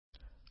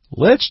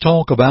Let's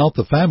talk about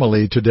the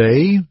family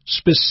today,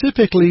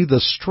 specifically the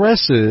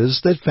stresses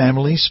that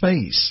families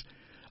face.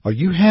 Are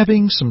you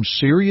having some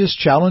serious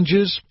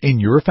challenges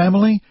in your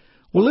family?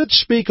 Well, let's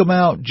speak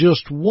about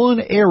just one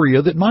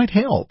area that might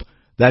help.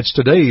 That's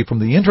today from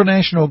the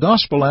International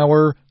Gospel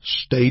Hour.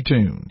 Stay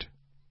tuned.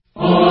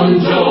 On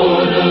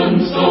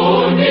Jordan's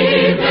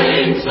stormy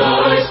banks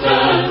I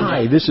stand.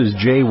 Hi, this is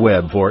Jay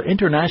Webb for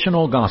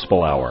International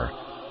Gospel Hour.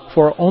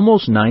 For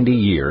almost 90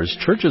 years,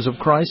 Churches of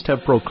Christ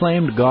have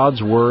proclaimed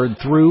God's Word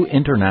through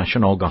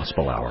International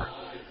Gospel Hour.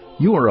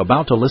 You are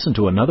about to listen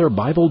to another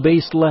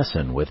Bible-based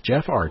lesson with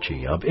Jeff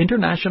Archie of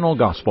International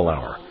Gospel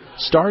Hour,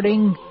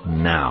 starting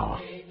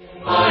now.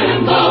 I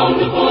am bound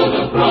for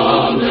the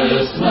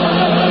promised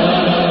land.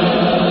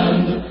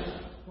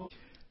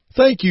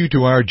 Thank you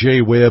to our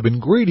Jay Webb,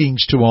 and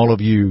greetings to all of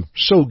you.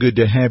 So good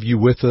to have you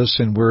with us,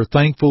 and we're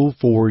thankful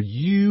for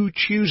you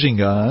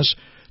choosing us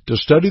to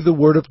study the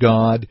Word of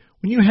God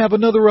when you have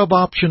another of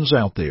options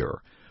out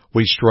there.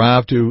 We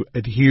strive to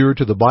adhere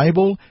to the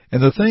Bible and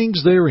the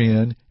things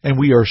therein, and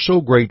we are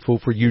so grateful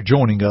for you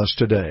joining us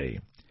today.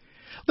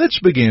 Let's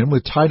begin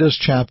with Titus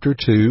chapter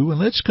 2, and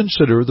let's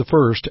consider the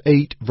first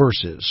 8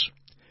 verses.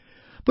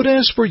 But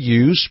as for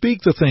you,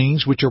 speak the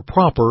things which are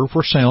proper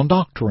for sound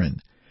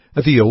doctrine,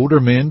 that the older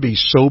men be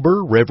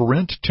sober,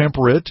 reverent,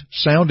 temperate,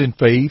 sound in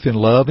faith, in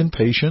love, and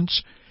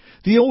patience.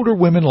 The older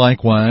women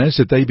likewise,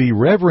 that they be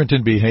reverent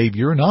in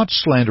behavior, not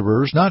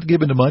slanderers, not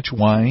given to much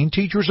wine,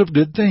 teachers of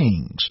good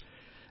things,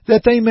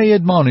 that they may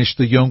admonish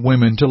the young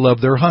women to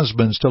love their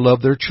husbands, to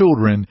love their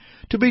children,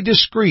 to be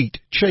discreet,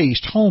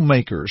 chaste,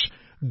 homemakers,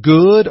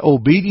 good,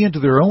 obedient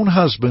to their own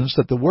husbands,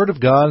 that the word of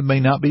God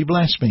may not be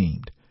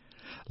blasphemed.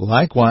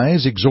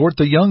 Likewise, exhort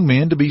the young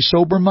men to be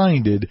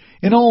sober-minded,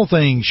 in all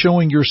things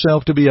showing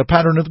yourself to be a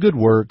pattern of good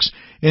works,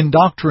 in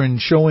doctrine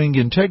showing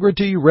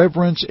integrity,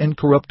 reverence, and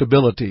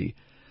corruptibility,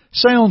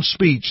 sound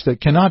speech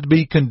that cannot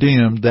be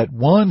condemned, that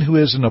one who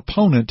is an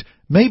opponent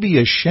may be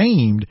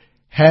ashamed,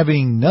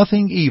 having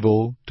nothing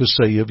evil to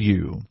say of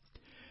you.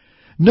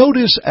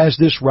 Notice as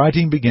this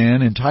writing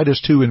began in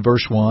Titus 2 and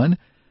verse 1,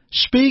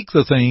 speak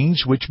the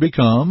things which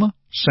become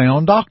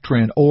sound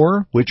doctrine,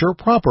 or which are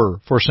proper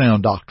for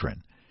sound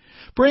doctrine.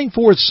 Bring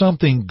forth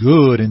something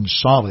good and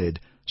solid,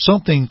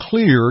 something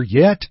clear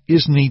yet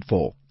is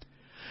needful.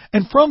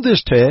 And from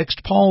this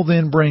text, Paul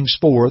then brings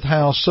forth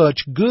how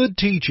such good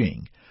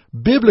teaching,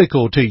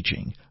 biblical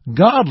teaching,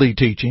 godly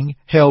teaching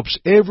helps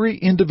every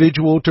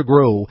individual to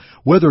grow,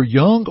 whether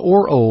young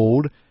or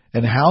old,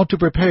 and how to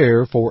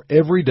prepare for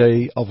every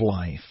day of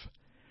life.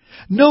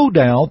 No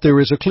doubt there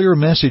is a clear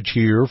message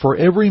here for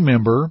every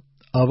member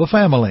of a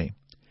family.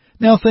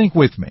 Now think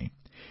with me.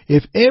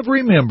 If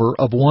every member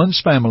of one's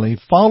family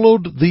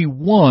followed the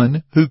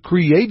one who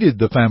created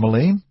the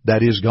family,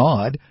 that is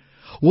God,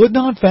 would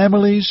not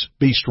families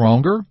be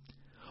stronger?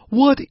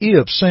 What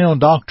if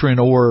sound doctrine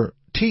or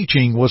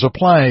teaching was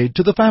applied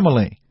to the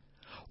family?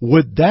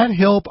 Would that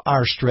help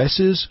our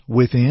stresses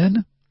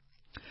within?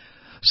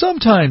 Some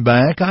time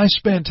back, I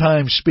spent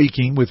time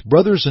speaking with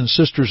brothers and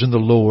sisters in the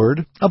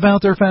Lord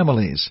about their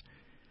families.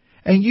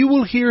 And you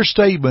will hear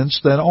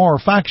statements that are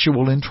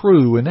factual and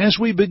true. And as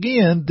we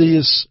begin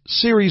this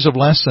series of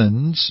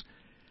lessons,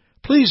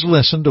 please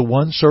listen to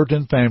one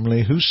certain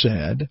family who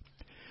said,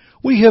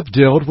 we have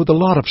dealt with a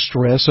lot of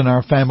stress in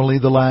our family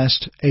the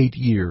last 8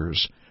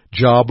 years.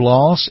 Job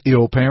loss,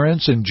 ill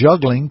parents, and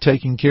juggling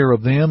taking care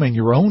of them and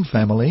your own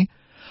family.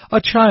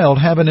 A child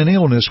having an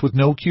illness with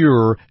no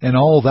cure, and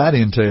all that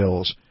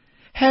entails.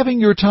 Having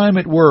your time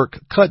at work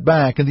cut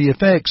back and the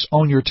effects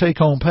on your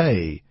take-home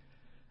pay.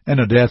 And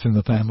a death in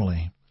the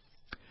family.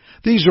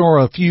 These are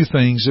a few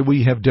things that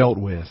we have dealt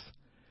with.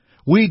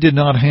 We did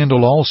not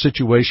handle all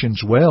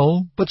situations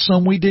well, but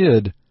some we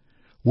did.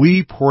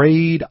 We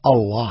prayed a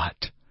lot.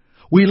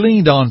 We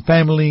leaned on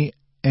family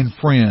and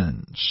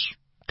friends.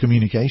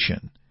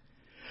 Communication.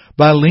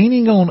 By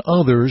leaning on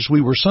others,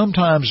 we were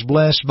sometimes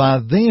blessed by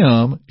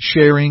them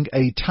sharing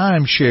a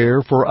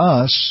timeshare for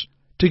us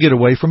to get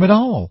away from it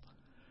all.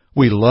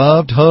 We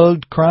loved,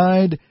 hugged,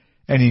 cried,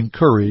 and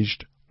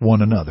encouraged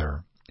one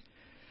another.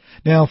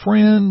 Now,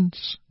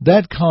 friends,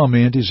 that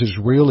comment is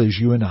as real as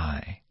you and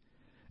I.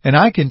 And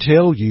I can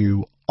tell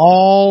you,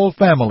 all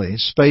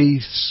families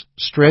face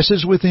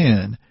stresses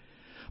within.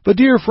 But,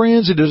 dear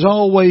friends, it is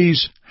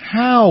always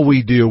how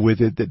we deal with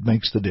it that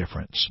makes the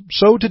difference.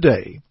 So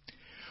today,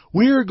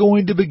 we are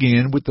going to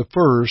begin with the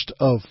first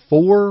of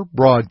 4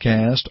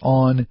 broadcasts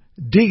on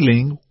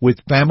dealing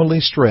with family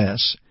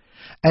stress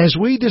as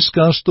we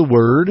discuss the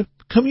word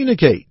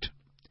communicate.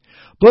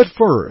 But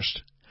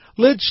first,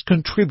 let's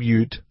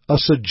contribute a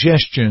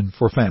suggestion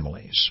for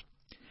families.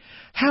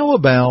 How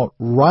about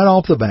right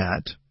off the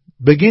bat,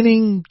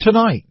 beginning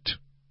tonight?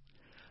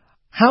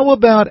 How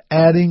about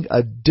adding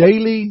a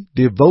daily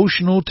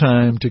devotional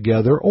time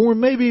together, or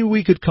maybe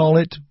we could call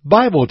it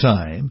Bible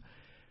time,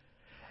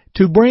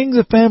 to bring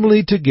the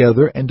family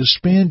together and to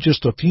spend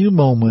just a few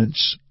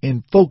moments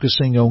in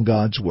focusing on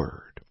God's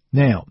Word.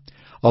 Now,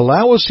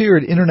 allow us here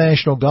at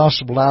International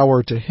Gospel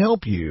Hour to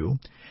help you,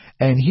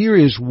 and here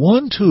is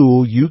one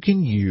tool you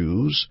can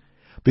use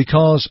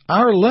because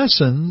our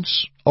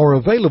lessons are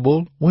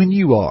available when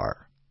you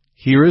are.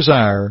 Here is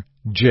our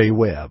Jay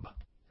Webb.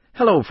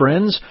 Hello,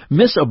 friends.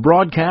 Miss a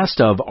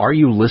broadcast of Are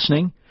You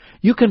Listening?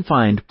 You can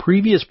find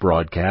previous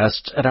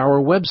broadcasts at our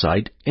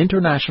website,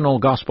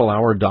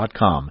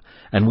 internationalgospelhour.com,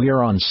 and we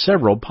are on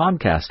several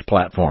podcast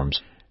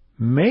platforms.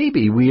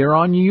 Maybe we are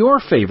on your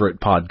favorite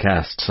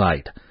podcast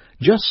site.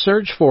 Just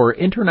search for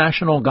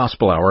International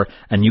Gospel Hour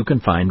and you can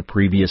find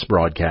previous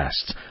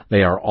broadcasts.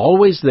 They are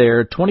always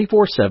there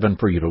 24/7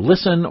 for you to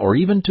listen or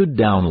even to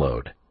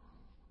download.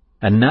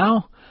 And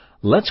now,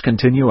 let's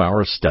continue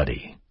our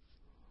study.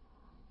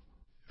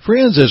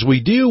 Friends, as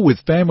we deal with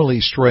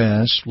family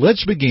stress,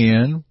 let's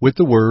begin with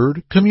the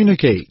word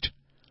communicate.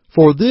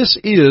 For this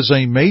is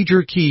a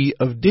major key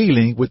of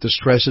dealing with the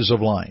stresses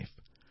of life.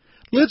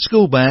 Let's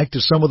go back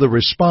to some of the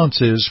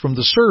responses from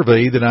the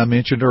survey that I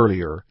mentioned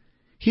earlier.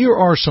 Here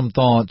are some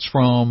thoughts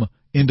from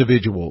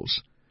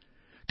individuals.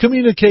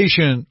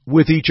 Communication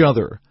with each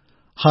other,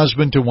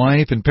 husband to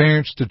wife and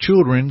parents to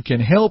children, can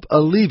help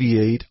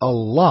alleviate a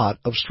lot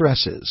of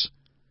stresses.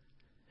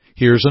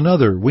 Here's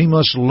another. We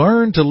must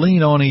learn to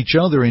lean on each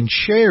other and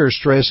share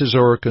stresses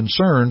or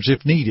concerns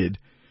if needed.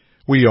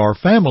 We are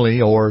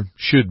family, or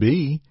should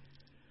be.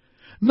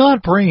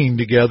 Not praying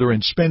together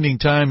and spending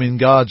time in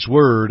God's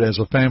Word as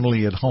a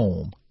family at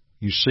home.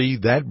 You see,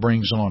 that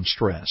brings on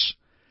stress.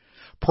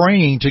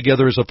 Praying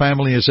together as a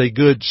family is a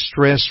good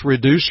stress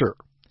reducer.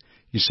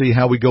 You see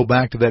how we go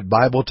back to that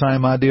Bible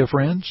time idea,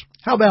 friends?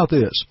 How about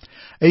this?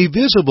 A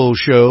visible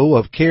show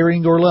of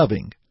caring or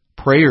loving.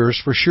 Prayers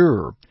for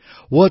sure.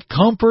 What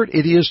comfort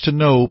it is to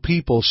know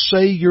people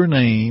say your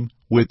name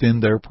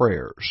within their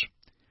prayers.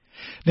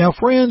 Now,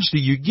 friends, do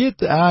you get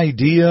the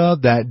idea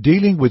that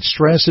dealing with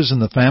stresses in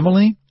the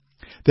family,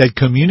 that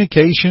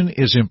communication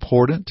is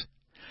important?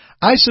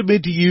 I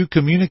submit to you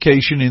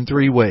communication in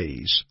three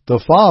ways. The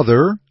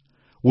Father,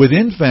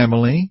 within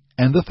family,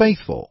 and the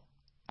faithful.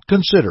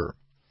 Consider.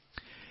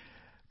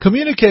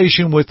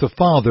 Communication with the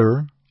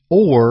Father,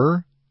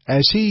 or,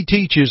 as He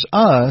teaches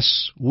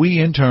us, we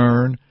in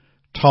turn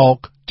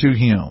talk to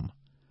Him.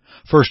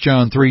 1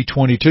 John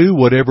 3:22,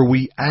 whatever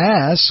we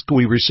ask,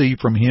 we receive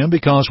from Him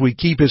because we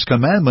keep His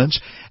commandments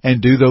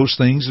and do those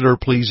things that are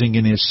pleasing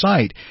in His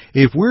sight.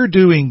 If we're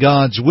doing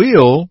God's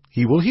will,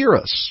 He will hear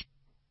us.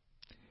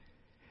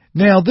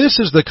 Now, this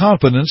is the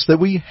confidence that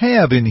we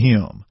have in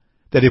Him,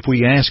 that if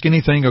we ask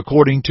anything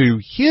according to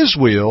His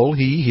will,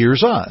 He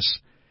hears us.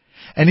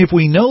 And if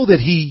we know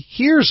that He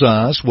hears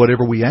us,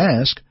 whatever we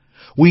ask,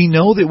 we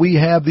know that we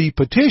have the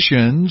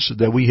petitions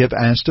that we have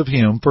asked of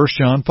Him, 1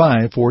 John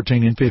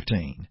 5:14 and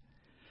 15.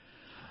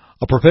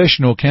 A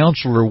professional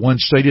counselor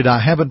once stated, I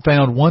haven't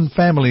found one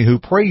family who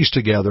prays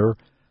together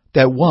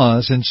that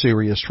was in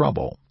serious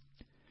trouble.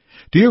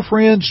 Dear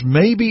friends,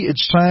 maybe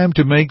it's time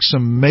to make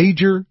some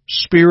major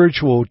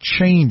spiritual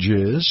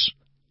changes,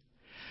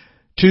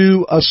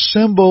 to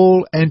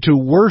assemble and to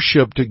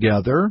worship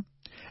together,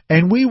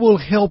 and we will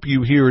help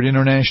you here at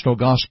International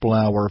Gospel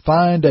Hour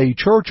find a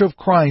Church of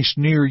Christ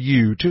near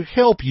you to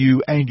help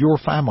you and your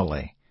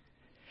family,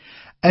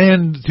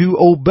 and to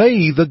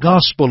obey the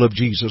gospel of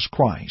Jesus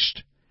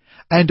Christ,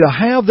 and to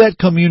have that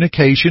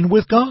communication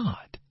with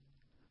God.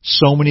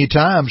 So many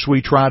times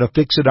we try to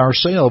fix it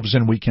ourselves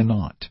and we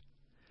cannot.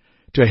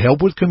 To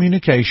help with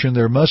communication,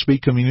 there must be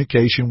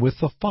communication with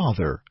the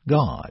Father,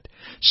 God.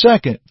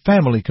 Second,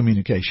 family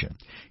communication.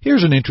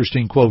 Here's an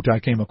interesting quote I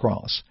came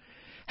across.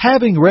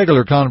 Having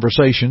regular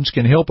conversations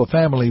can help a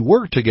family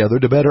work together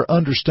to better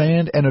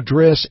understand and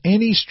address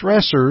any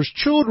stressors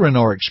children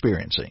are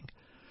experiencing.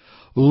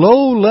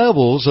 Low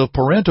levels of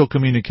parental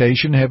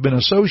communication have been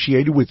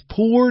associated with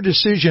poor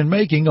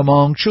decision-making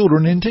among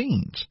children and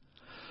teens.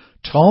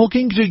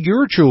 Talking to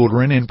your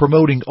children and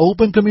promoting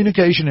open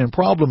communication and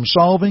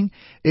problem-solving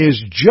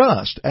is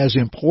just as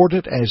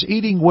important as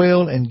eating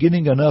well and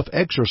getting enough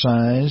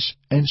exercise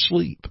and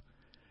sleep.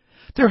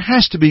 There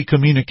has to be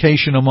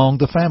communication among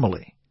the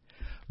family.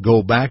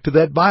 Go back to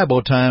that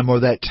Bible time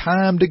or that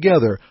time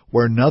together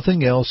where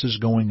nothing else is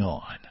going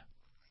on.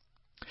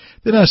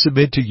 Then I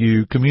submit to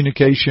you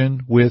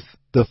communication with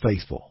the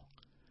faithful.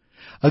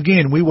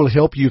 Again, we will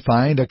help you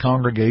find a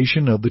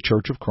congregation of the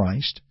Church of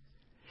Christ.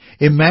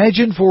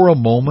 Imagine for a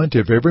moment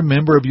if every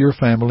member of your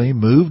family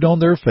moved on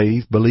their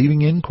faith,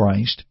 believing in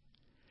Christ,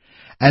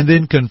 and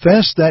then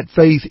confessed that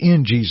faith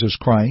in Jesus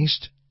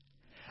Christ,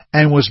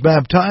 and was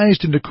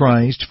baptized into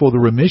Christ for the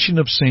remission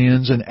of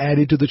sins and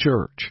added to the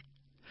church.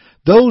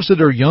 Those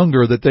that are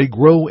younger, that they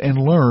grow and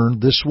learn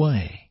this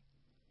way.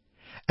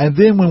 And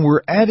then when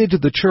we're added to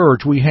the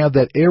church, we have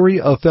that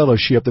area of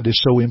fellowship that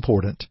is so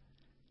important.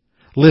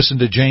 Listen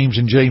to James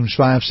in James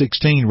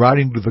 5:16,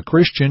 writing to the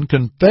Christian,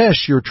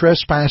 confess your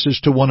trespasses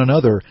to one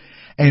another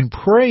and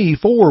pray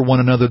for one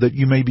another that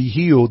you may be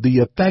healed. The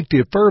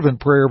effective,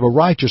 fervent prayer of a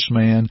righteous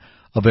man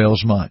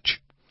avails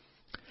much.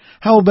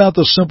 How about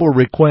the simple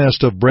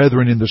request of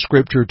brethren in the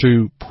Scripture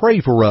to pray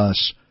for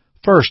us?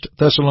 1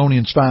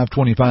 Thessalonians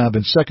 5:25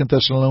 and 2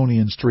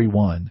 Thessalonians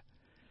 3:1.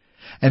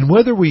 And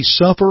whether we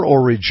suffer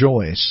or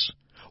rejoice,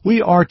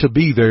 we are to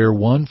be there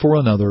one for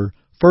another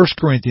 1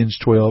 Corinthians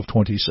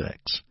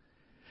 12:26.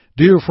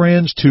 Dear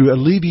friends, to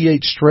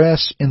alleviate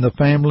stress in the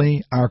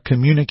family, our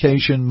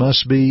communication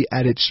must be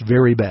at its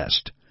very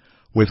best.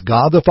 With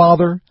God the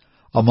Father,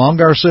 among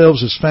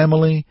ourselves as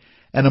family,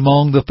 and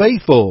among the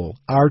faithful,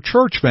 our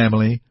church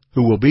family,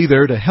 who will be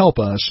there to help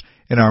us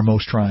in our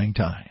most trying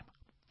time.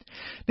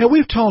 Now,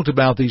 we've talked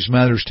about these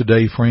matters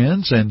today,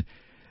 friends, and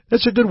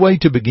that's a good way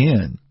to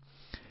begin.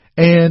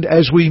 And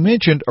as we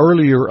mentioned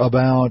earlier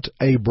about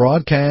a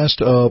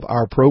broadcast of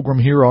our program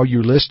here, Are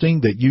You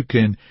Listening, that you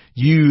can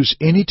use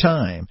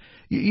anytime,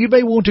 you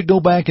may want to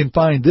go back and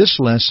find this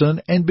lesson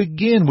and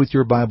begin with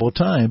your Bible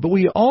time. But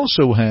we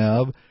also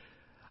have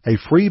a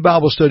free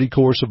Bible study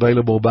course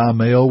available by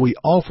mail. We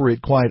offer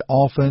it quite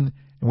often,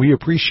 and we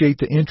appreciate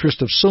the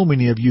interest of so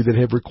many of you that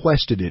have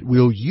requested it.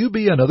 Will you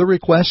be another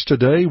request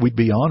today? We'd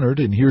be honored.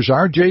 And here's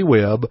R.J.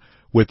 Webb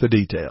with the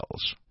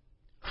details.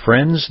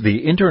 Friends,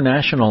 the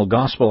International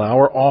Gospel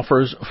Hour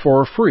offers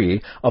for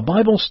free a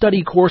Bible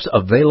study course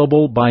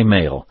available by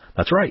mail.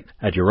 That's right.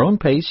 At your own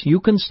pace,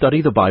 you can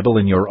study the Bible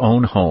in your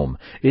own home.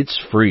 It's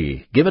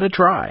free. Give it a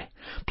try.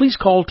 Please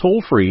call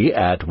toll-free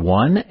at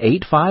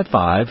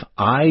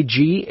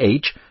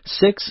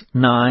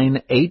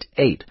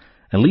 1-855-IGH-6988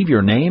 and leave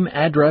your name,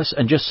 address,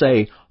 and just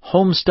say,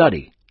 Home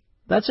Study.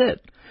 That's it.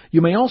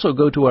 You may also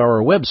go to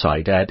our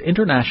website at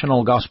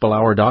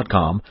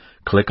internationalgospelhour.com,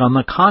 click on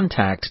the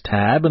Contact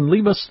tab, and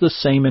leave us the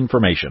same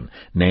information,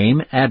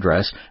 name,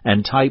 address,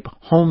 and type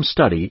Home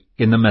Study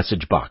in the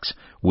message box.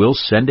 We'll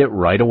send it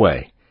right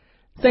away.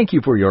 Thank you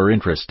for your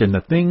interest in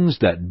the things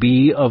that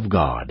be of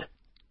God.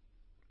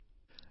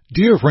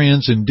 Dear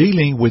friends, in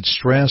dealing with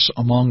stress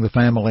among the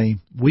family,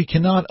 we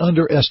cannot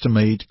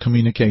underestimate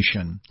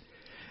communication.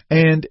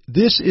 And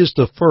this is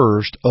the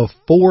first of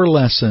 4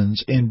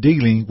 lessons in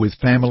dealing with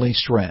family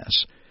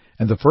stress.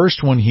 And the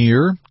first one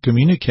here,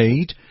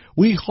 communicate,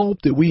 we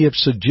hope that we have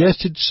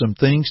suggested some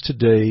things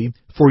today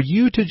for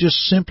you to just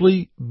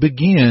simply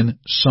begin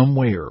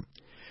somewhere.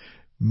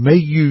 May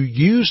you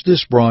use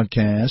this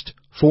broadcast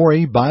for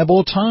a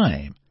Bible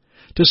time,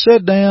 to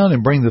sit down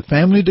and bring the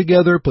family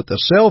together, put the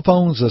cell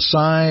phones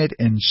aside,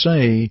 and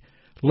say,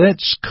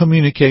 let's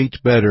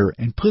communicate better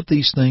and put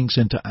these things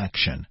into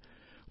action.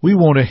 We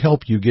want to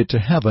help you get to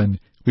heaven.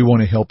 We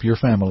want to help your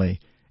family.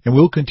 And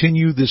we'll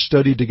continue this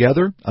study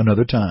together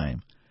another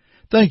time.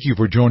 Thank you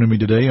for joining me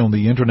today on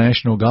the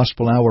International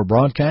Gospel Hour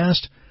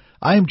broadcast.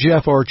 I'm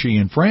Jeff Archie,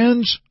 and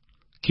friends,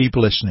 keep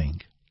listening.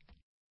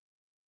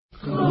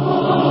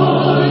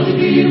 God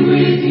be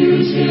with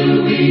you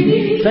till we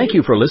meet. Thank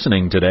you for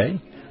listening today.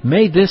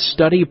 May this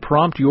study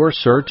prompt your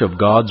search of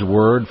God's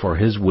Word for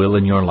His will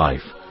in your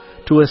life.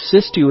 To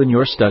assist you in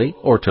your study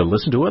or to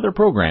listen to other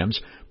programs,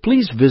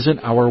 please visit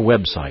our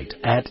website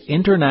at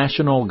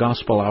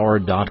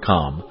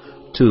internationalgospelhour.com.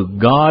 To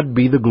God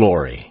be the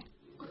glory.